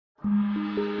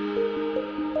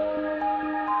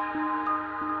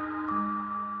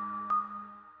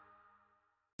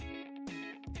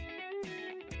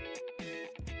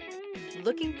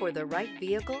Looking for the right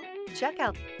vehicle? Check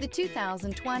out the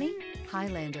 2020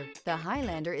 Highlander. The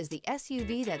Highlander is the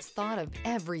SUV that's thought of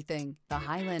everything. The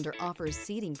Highlander offers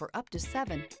seating for up to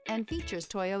 7 and features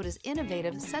Toyota's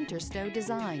innovative center stow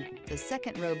design. The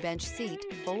second row bench seat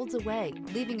folds away,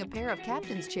 leaving a pair of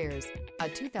captain's chairs. A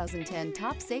 2010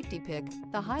 top safety pick,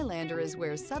 the Highlander is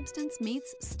where substance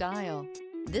meets style.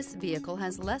 This vehicle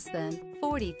has less than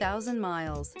 40,000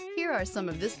 miles. Here are some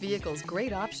of this vehicle's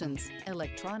great options: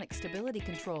 electronic stability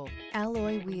control,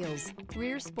 alloy wheels,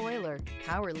 rear spoiler,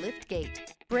 power liftgate,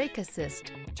 brake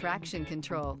assist, traction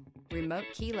control, remote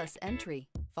keyless entry,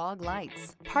 fog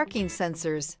lights, parking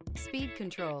sensors, speed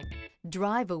control.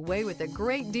 Drive away with a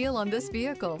great deal on this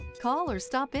vehicle. Call or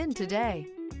stop in today.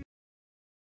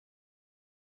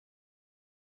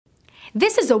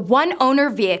 This is a one-owner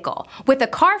vehicle with a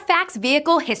Carfax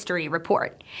Vehicle History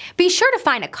Report. Be sure to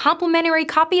find a complimentary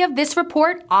copy of this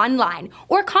report online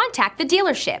or contact the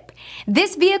dealership.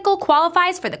 This vehicle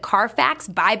qualifies for the Carfax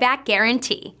Buyback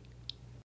Guarantee.